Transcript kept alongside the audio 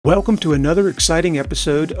Welcome to another exciting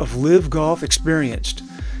episode of LIVGolf Experienced.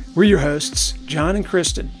 We're your hosts, John and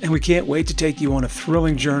Kristen, and we can't wait to take you on a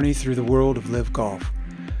thrilling journey through the world of LIV golf.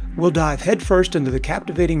 We'll dive headfirst into the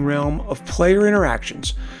captivating realm of player interactions,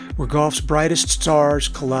 where golf's brightest stars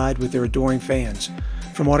collide with their adoring fans.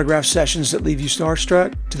 From autograph sessions that leave you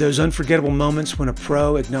starstruck to those unforgettable moments when a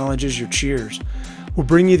pro acknowledges your cheers. We'll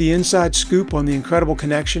bring you the inside scoop on the incredible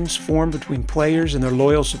connections formed between players and their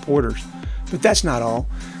loyal supporters. But that's not all.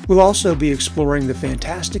 We'll also be exploring the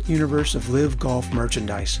fantastic universe of LIV golf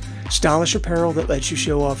merchandise, stylish apparel that lets you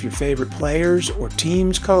show off your favorite players or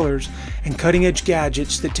team's colors, and cutting-edge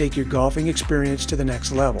gadgets that take your golfing experience to the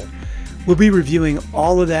next level. We'll be reviewing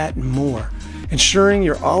all of that and more, ensuring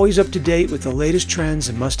you're always up to date with the latest trends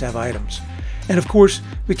and must-have items. And of course,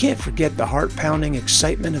 we can't forget the heart-pounding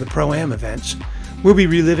excitement of the ProAm events. We'll be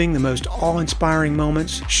reliving the most awe-inspiring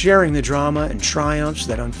moments, sharing the drama and triumphs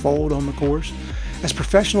that unfold on the course, as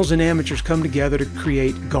professionals and amateurs come together to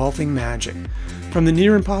create golfing magic. From the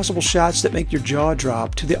near impossible shots that make your jaw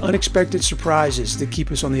drop to the unexpected surprises that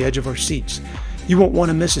keep us on the edge of our seats, you won't want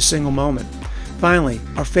to miss a single moment. Finally,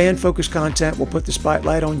 our fan-focused content will put the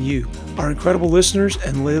spotlight on you, our incredible listeners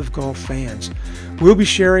and LIV golf fans. We'll be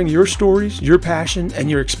sharing your stories, your passion, and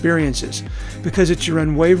your experiences, because it's your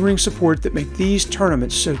unwavering support that make these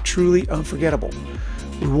tournaments so truly unforgettable.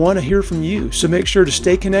 We want to hear from you, so make sure to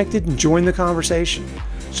stay connected and join the conversation.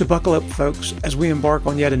 So buckle up, folks, as we embark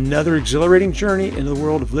on yet another exhilarating journey into the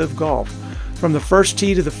world of LIV golf. From the first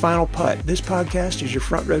tee to the final putt, this podcast is your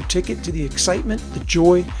front row ticket to the excitement, the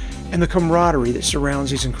joy, and the camaraderie that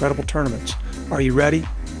surrounds these incredible tournaments. Are you ready?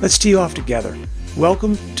 Let's tee off together.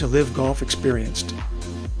 Welcome to LIV Golf Experienced.